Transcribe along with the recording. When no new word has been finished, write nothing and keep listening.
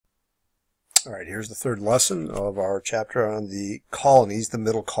All right, here's the third lesson of our chapter on the colonies, the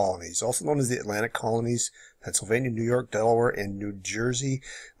Middle Colonies, also known as the Atlantic Colonies, Pennsylvania, New York, Delaware, and New Jersey.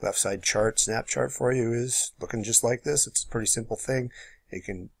 Left side chart, snap chart for you is looking just like this. It's a pretty simple thing. You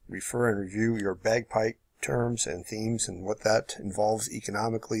can refer and review your bagpipe terms and themes and what that involves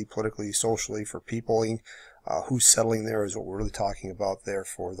economically, politically, socially for peopling. Who's settling there is what we're really talking about there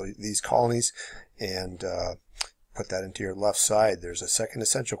for these colonies. And put that into your left side. There's a second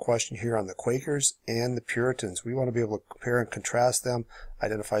essential question here on the Quakers and the Puritans. We want to be able to compare and contrast them,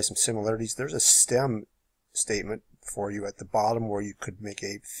 identify some similarities. There's a STEM statement for you at the bottom where you could make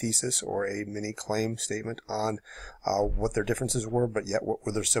a thesis or a mini claim statement on what their differences were, but yet what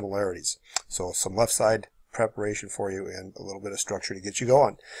were their similarities. So some left side preparation for you and a little bit of structure to get you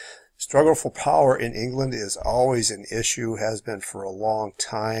going. Struggle for power in England is always an issue, has been for a long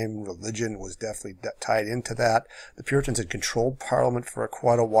time. Religion was definitely tied into that. The Puritans had controlled Parliament for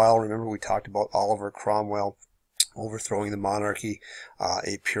quite a while. Remember, we talked about Oliver Cromwell overthrowing the monarchy,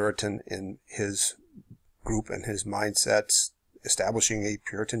 a Puritan in his group and his mindsets, establishing a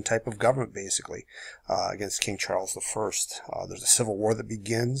Puritan type of government, basically, against King Charles I. There's a civil war that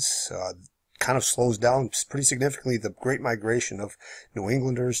begins. Kind of slows down pretty significantly the great migration of New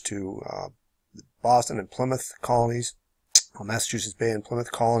Englanders to Boston and Plymouth colonies, Massachusetts Bay and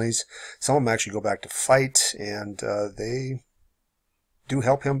Plymouth colonies. Some of them actually go back to fight, and they do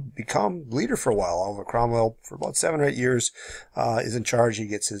help him become leader for a while. Oliver Cromwell, for about 7 or 8 years, is in charge. He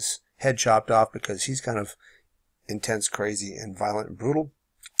gets his head chopped off because he's kind of intense, crazy, and violent and brutal.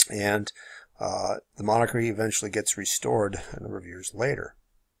 And the monarchy eventually gets restored a number of years later.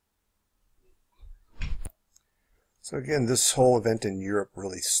 So again, this whole event in Europe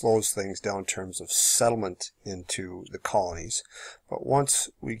really slows things down in terms of settlement into the colonies. But once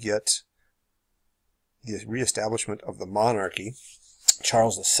we get the reestablishment of the monarchy,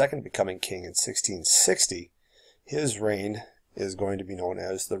 Charles II becoming king in 1660, his reign is going to be known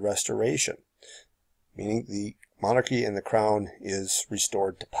as the Restoration, meaning the monarchy and the crown is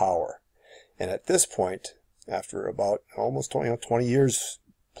restored to power. And at this point, after about almost 20 years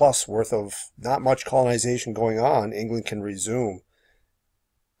plus worth of not much colonization going on, England can resume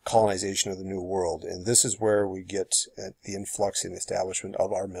colonization of the New World. And this is where we get at the influx and establishment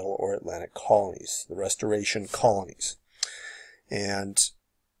of our Middle or Atlantic colonies, the Restoration colonies. And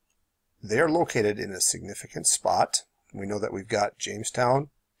they are located in a significant spot. We know that we've got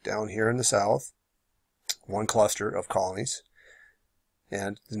Jamestown down here in the south, one cluster of colonies,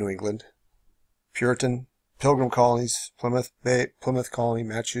 and the New England Puritan Pilgrim colonies, Plymouth colony,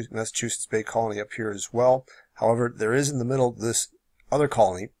 Massachusetts Bay colony up here as well. However, there is in the middle this other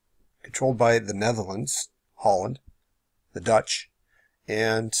colony controlled by the Netherlands, Holland, the Dutch,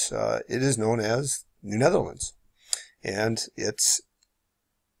 and it is known as New Netherlands. And its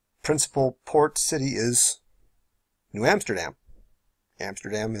principal port city is New Amsterdam.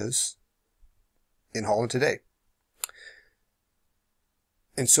 Amsterdam is in Holland today.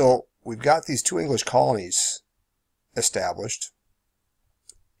 And so we've got these two English colonies established,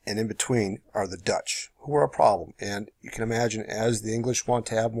 and in between are the Dutch, who are a problem. And you can imagine, as the English want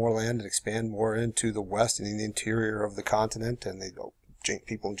to have more land and expand more into the west and in the interior of the continent, and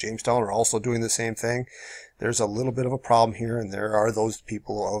people in Jamestown are also doing the same thing, there's a little bit of a problem here, and there are those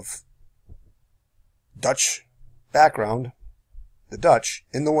people of Dutch background, the Dutch,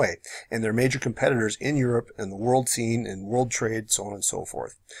 in the way, and they're major competitors in Europe and the world scene and world trade, so on and so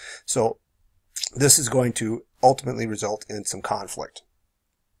forth. So this is going to ultimately result in some conflict.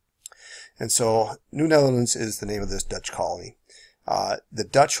 And so New Netherlands is the name of this Dutch colony. The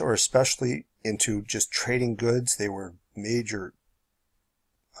Dutch are especially into just trading goods. They were major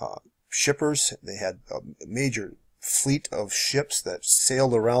shippers. They had a major fleet of ships that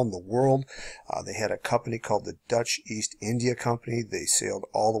sailed around the world. They had a company called the Dutch East India Company. They sailed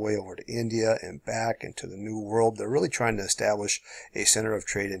all the way over to India and back into the New World. They're really trying to establish a center of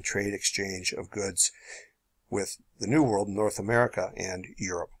trade and trade exchange of goods with the New World, North America and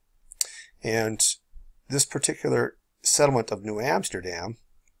Europe. And this particular settlement of New Amsterdam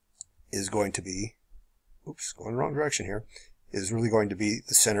is going to be, going the wrong direction here, is really going to be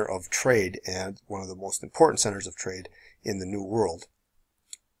the center of trade and one of the most important centers of trade in the New World,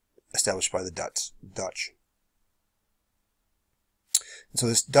 established by the Dutch. And so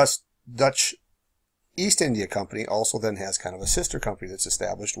this Dutch East India Company also then has kind of a sister company that's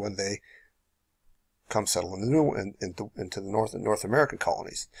established when they come settle in the into the North American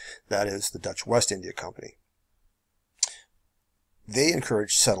colonies. That is the Dutch West India Company. They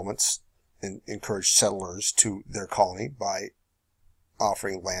encourage settlements and encourage settlers to their colony by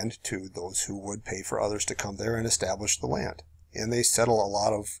offering land to those who would pay for others to come there and establish the land. And they settle a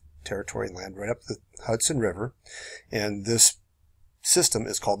lot of territory and land right up the Hudson River. And this system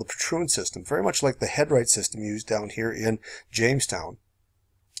is called the patroon system, very much like the headright system used down here in Jamestown.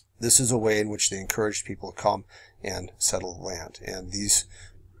 This is a way in which they encouraged people to come and settle the land. And these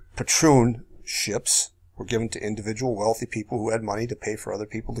patroon ships were given to individual wealthy people who had money to pay for other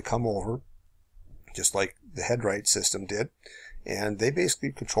people to come over, just like the headright system did. And they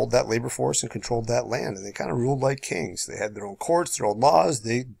basically controlled that labor force and controlled that land. And they kind of ruled like kings. They had their own courts, their own laws.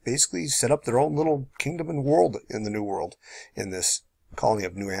 They basically set up their own little kingdom and world in the New World in this colony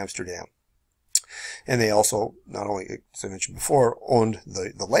of New Amsterdam. And they also, not only, as I mentioned before, owned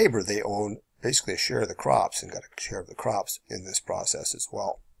the labor, they owned basically a share of the crops and got a share of the crops in this process as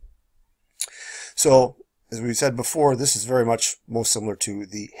well. So, as we said before, this is very much most similar to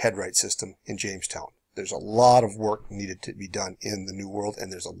the headright system in Jamestown. There's a lot of work needed to be done in the New World,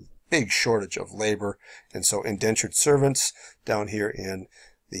 and there's a big shortage of labor. And so indentured servants down here in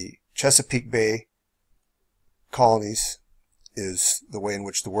the Chesapeake Bay colonies is the way in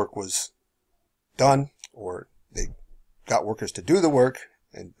which the work was done, or they got workers to do the work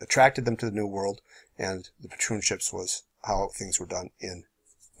and attracted them to the New World, and the patroon ships was how things were done in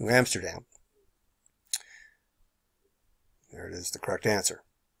New Amsterdam. There it is, the correct answer.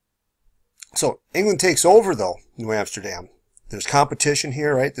 So England takes over, though, New Amsterdam. There's competition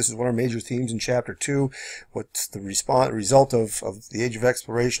here, right? This is one of our major themes in Chapter 2. What's the result of the Age of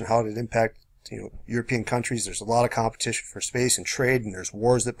Exploration? How did it impact European countries? There's a lot of competition for space and trade, and there's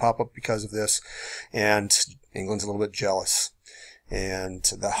wars that pop up because of this. And England's a little bit jealous. And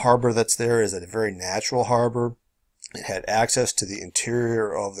the harbor that's there is a very natural harbor. It had access to the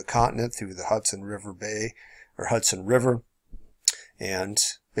interior of the continent through the Hudson River Bay, or Hudson River. And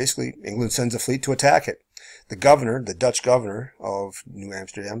basically, England sends a fleet to attack it. The governor, the Dutch governor of New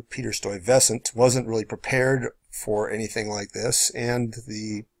Amsterdam, Peter Stuyvesant, wasn't really prepared for anything like this, and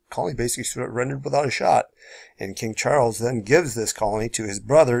the colony basically surrendered without a shot. And King Charles then gives this colony to his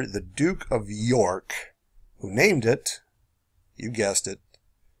brother, the Duke of York, who named it, you guessed it,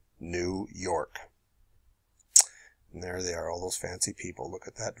 New York. And there they are, all those fancy people. Look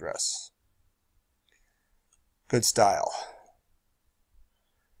at that dress. Good style.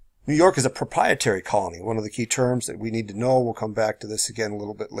 New York is a proprietary colony. One of the key terms that we need to know, we'll come back to this again a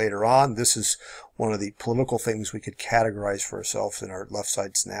little bit later on. This is one of the political things we could categorize for ourselves in our left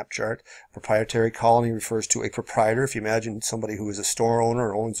side snap chart. Proprietary colony refers to a proprietor. If you imagine somebody who is a store owner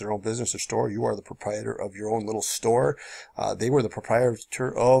or owns their own business or store, you are the proprietor of your own little store. They were the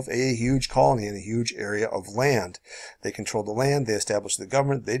proprietor of a huge colony in a huge area of land. They controlled the land. They established the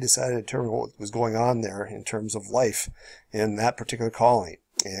government. They decided to determine what was going on there in terms of life in that particular colony.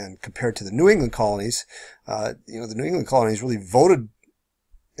 And compared to the New England colonies, the New England colonies really voted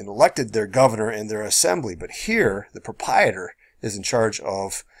and elected their governor and their assembly. But here, the proprietor is in charge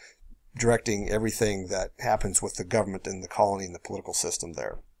of directing everything that happens with the government and the colony and the political system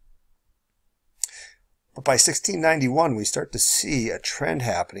there. But by 1691, we start to see a trend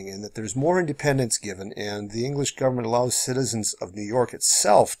happening in that there's more independence given, and the English government allows citizens of New York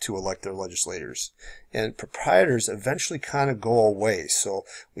itself to elect their legislators. And proprietors eventually kind of go away. So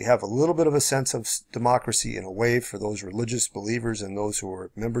we have a little bit of a sense of democracy in a way for those religious believers and those who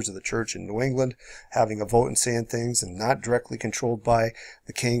are members of the church in New England, having a vote and saying things and not directly controlled by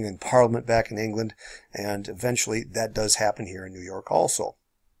the king and parliament back in England. And eventually that does happen here in New York also.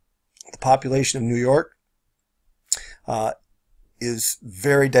 The population of New York is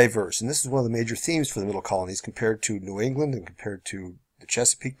very diverse, and this is one of the major themes for the Middle Colonies compared to New England and compared to the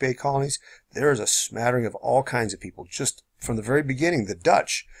Chesapeake Bay colonies. There is a smattering of all kinds of people. Just from the very beginning, the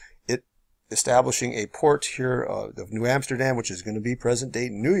Dutch, establishing a port here of New Amsterdam, which is going to be present-day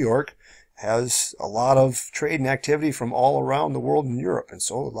New York, has a lot of trade and activity from all around the world in Europe, and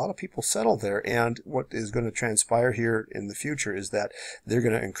so a lot of people settle there. And what is going to transpire here in the future is that they're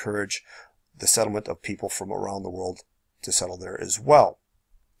going to encourage the settlement of people from around the world to settle there as well,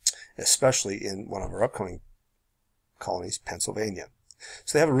 especially in one of our upcoming colonies, Pennsylvania.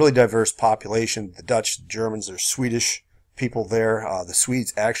 So they have a really diverse population. The Dutch, the Germans, there's Swedish people there. The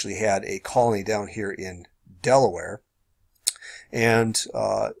Swedes actually had a colony down here in Delaware, and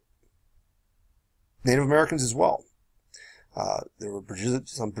Native Americans as well. There were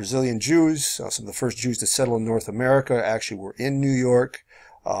some Brazilian Jews. Some of the first Jews to settle in North America actually were in New York.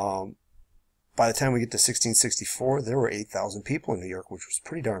 By the time we get to 1664, there were 8,000 people in New York, which was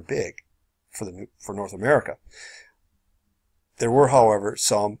pretty darn big for North America. There were, however,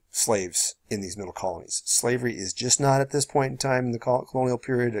 some slaves in these middle colonies. Slavery is just not at this point in time in the colonial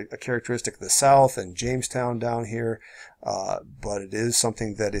period a characteristic of the South and Jamestown down here, but it is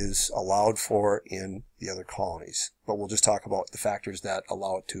something that is allowed for in the other colonies. But we'll just talk about the factors that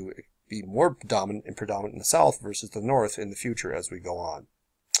allow it to be more dominant and predominant in the South versus the North in the future as we go on.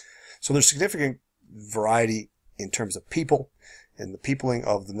 So there's significant variety in terms of people and the peopling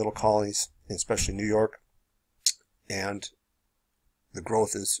of the middle colonies, especially New York, and the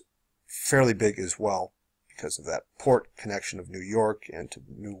growth is fairly big as well because of that port connection of New York and to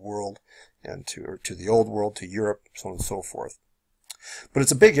the New World and to the Old World, to Europe, so on and so forth. But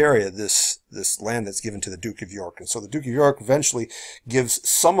it's a big area, this land that's given to the Duke of York. And so the Duke of York eventually gives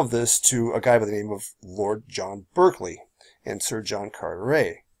some of this to a guy by the name of Lord John Berkeley and Sir John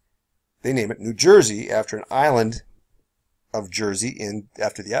Carteret. They name it New Jersey after an island of Jersey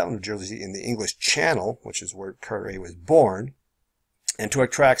after the island of Jersey in the English Channel, which is where Carteret was born. And to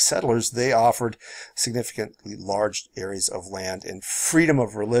attract settlers, they offered significantly large areas of land and freedom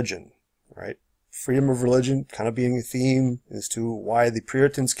of religion, right? Freedom of religion kind of being a theme as to why the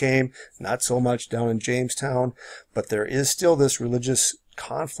Puritans came, not so much down in Jamestown, but there is still this religious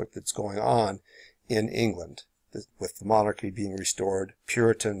conflict that's going on in England with the monarchy being restored,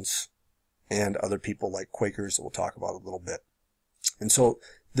 Puritans, and other people like Quakers that we'll talk about a little bit. And so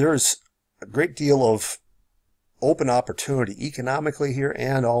there's a great deal of open opportunity economically here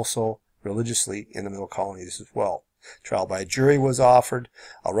and also religiously in the middle colonies as well. Trial by jury was offered,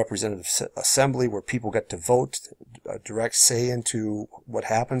 a representative assembly where people get to vote, a direct say into what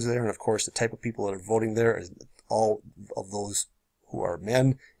happens there, and of course the type of people that are voting there is all of those who are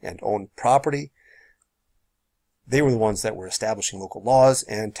men and own property. They were the ones that were establishing local laws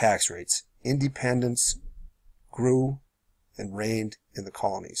and tax rates. Independence grew and reigned in the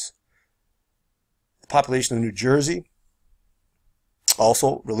colonies. The population of New Jersey,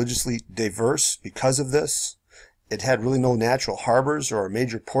 also religiously diverse because of this. It had really no natural harbors or a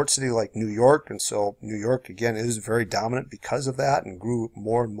major port city like New York, and so New York, again, is very dominant because of that and grew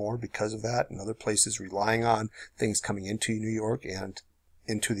more and more because of that, and other places relying on things coming into New York and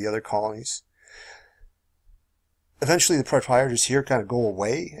into the other colonies. Eventually, the proprietors here kind of go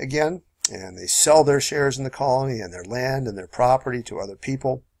away again, and they sell their shares in the colony and their land and their property to other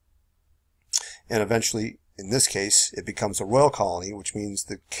people. And eventually, in this case, it becomes a royal colony, which means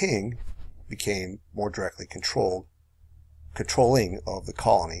the king became more directly controlling of the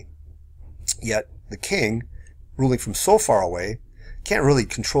colony. Yet the king, ruling from so far away, can't really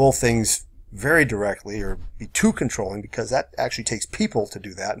control things very directly or be too controlling, because that actually takes people to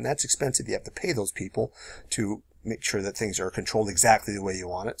do that, and that's expensive. You have to pay those people to make sure that things are controlled exactly the way you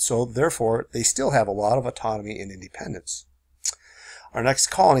want it. So therefore, they still have a lot of autonomy and independence. Our next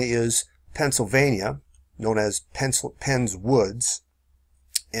colony is Pennsylvania, known as Penn's Woods.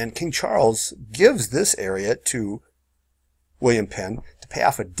 And King Charles gives this area to William Penn to pay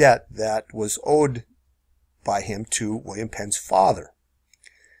off a debt that was owed by him to William Penn's father.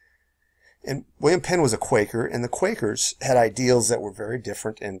 And William Penn was a Quaker, and the Quakers had ideals that were very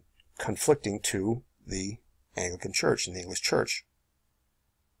different and conflicting to the Anglican Church and the English Church.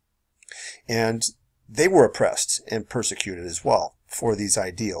 And they were oppressed and persecuted as well for these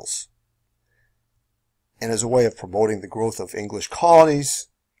ideals. And as a way of promoting the growth of English colonies,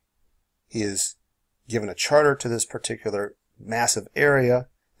 he is given a charter to this particular massive area.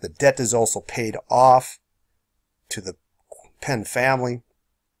 The debt is also paid off to the Penn family.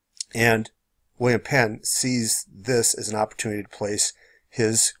 And William Penn sees this as an opportunity to place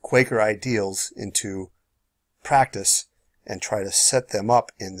his Quaker ideals into practice and try to set them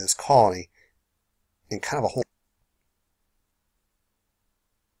up in this colony in kind of a whole.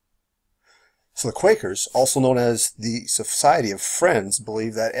 So the Quakers, also known as the Society of Friends,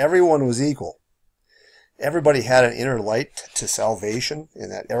 believed that everyone was equal. Everybody had an inner light to salvation,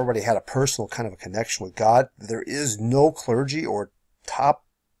 and that everybody had a personal kind of a connection with God. There is no clergy or top,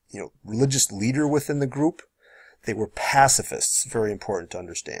 religious leader within the group. They were pacifists, very important to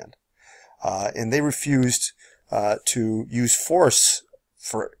understand. And they refused to use force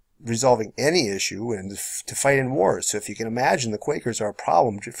for resolving any issue and to fight in wars. So if you can imagine, the Quakers are a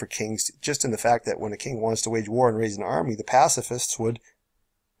problem for kings just in the fact that when a king wants to wage war and raise an army, the pacifists would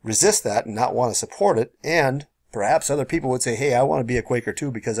resist that and not want to support it, and perhaps other people would say, hey, I want to be a Quaker too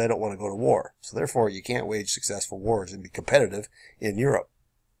because I don't want to go to war. So therefore you can't wage successful wars and be competitive in Europe.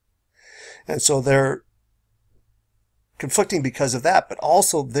 And so they're conflicting because of that, but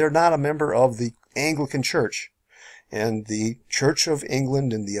also they're not a member of the Anglican Church. And the Church of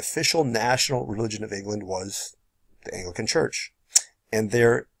England and the official national religion of England was the Anglican Church. And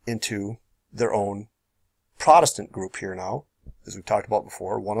they're into their own Protestant group here now, as we've talked about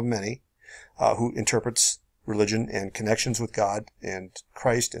before, one of many, who interprets religion and connections with God and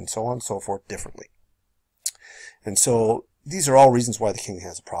Christ and so on and so forth differently. And so these are all reasons why the king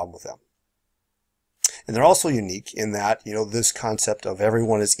has a problem with them. And they're also unique in that, this concept of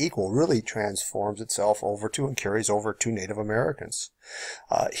everyone is equal really transforms itself over to and carries over to Native Americans.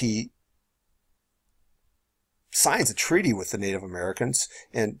 He signs a treaty with the Native Americans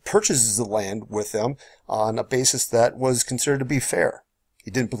and purchases the land with them on a basis that was considered to be fair. He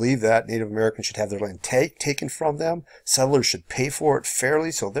didn't believe that Native Americans should have their land taken from them. Settlers should pay for it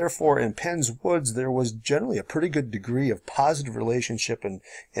fairly. So therefore, in Penn's Woods, there was generally a pretty good degree of positive relationship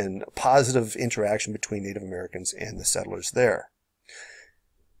and positive interaction between Native Americans and the settlers there.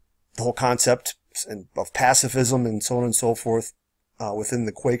 The whole concept of pacifism and so on and so forth within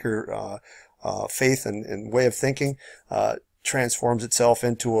the Quaker faith and way of thinking transforms itself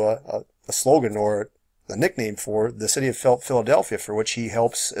into a slogan or the nickname for the city of Philadelphia, for which he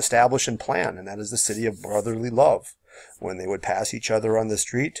helps establish and plan, and that is the city of brotherly love. When they would pass each other on the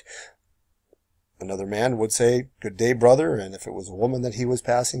street, another man would say, "Good day, brother," and if it was a woman that he was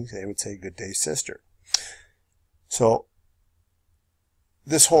passing, they would say, "Good day, sister." So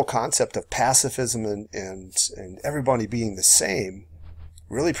this whole concept of pacifism and everybody being the same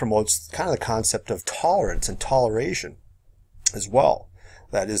really promotes kind of the concept of tolerance and toleration as well.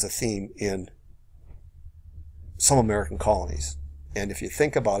 That is a theme in some American colonies. And if you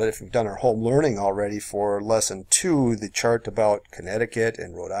think about it, if we've done our home learning already for lesson 2, the chart about Connecticut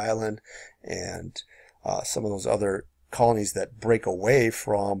and Rhode Island and some of those other colonies that break away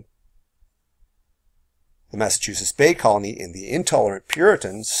from the Massachusetts Bay Colony in the intolerant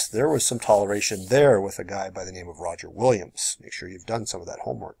Puritans, there was some toleration there with a guy by the name of Roger Williams. Make sure you've done some of that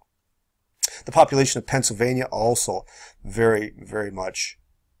homework. The population of Pennsylvania also very, very much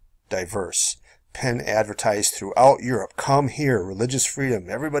diverse. Penn advertised throughout Europe, "Come here, religious freedom,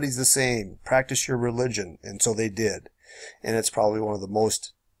 everybody's the same, practice your religion," and so they did. And it's probably one of the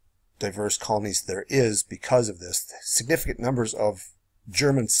most diverse colonies there is because of this. Significant numbers of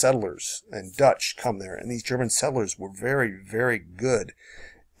German settlers and Dutch come there, and these German settlers were very, very good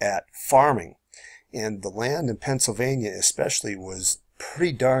at farming. And the land in Pennsylvania especially was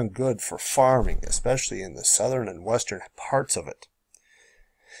pretty darn good for farming, especially in the southern and western parts of it.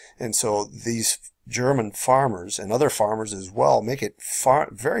 And so these German farmers and other farmers as well make it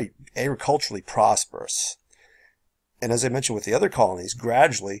very agriculturally prosperous. And as I mentioned with the other colonies,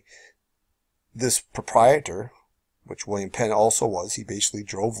 gradually this proprietor, which William Penn also was, he basically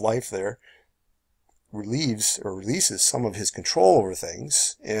drove life there, releases some of his control over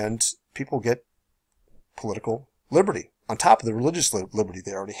things, and people get political liberty on top of the religious liberty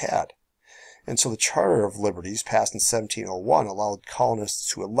they already had. And so the Charter of Liberties, passed in 1701, allowed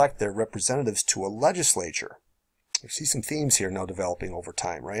colonists to elect their representatives to a legislature. You see some themes here now developing over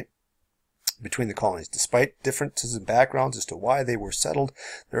time, right? Between the colonies. Despite differences in backgrounds as to why they were settled,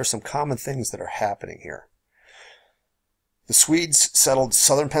 there are some common things that are happening here. The Swedes settled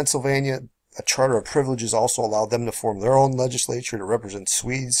southern Pennsylvania. A Charter of Privileges also allowed them to form their own legislature to represent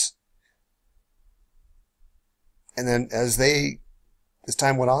Swedes. And then as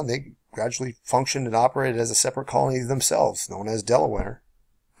time went on, they gradually functioned and operated as a separate colony themselves, known as Delaware.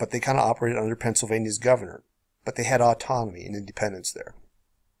 But they kind of operated under Pennsylvania's governor. But they had autonomy and independence there.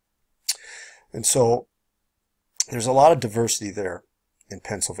 And so there's a lot of diversity there in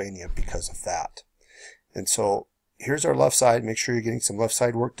Pennsylvania because of that. And so here's our left side. Make sure you're getting some left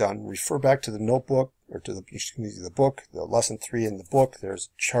side work done. Refer back to the notebook, or to the book, the lesson 3 in the book. There's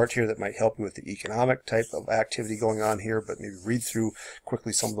a chart here that might help you with the economic type of activity going on here, but maybe read through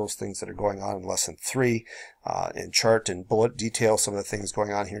quickly some of those things that are going on in lesson 3, and chart and bullet detail some of the things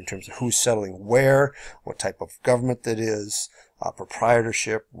going on here in terms of who's settling where, what type of government that is,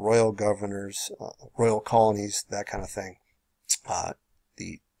 proprietorship, royal governors, royal colonies, that kind of thing.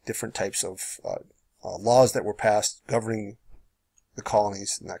 The different types of laws that were passed governing the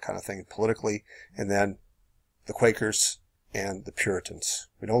colonies and that kind of thing politically, and then the Quakers and the Puritans.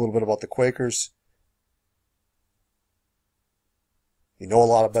 We know a little bit about the Quakers. You know a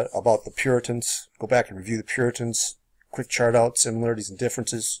lot about the Puritans. Go back and review the Puritans. Quick chart out similarities and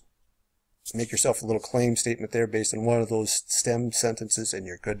differences. Make yourself a little claim statement there based on one of those stem sentences, and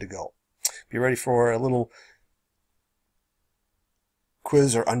you're good to go. Be ready for a little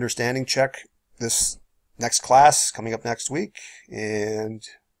quiz or understanding check this next class coming up next week, and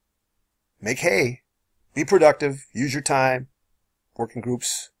make hay, be productive, use your time, work in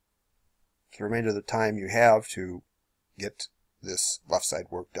groups, the remainder of the time you have to get this left side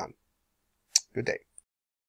work done. Good day.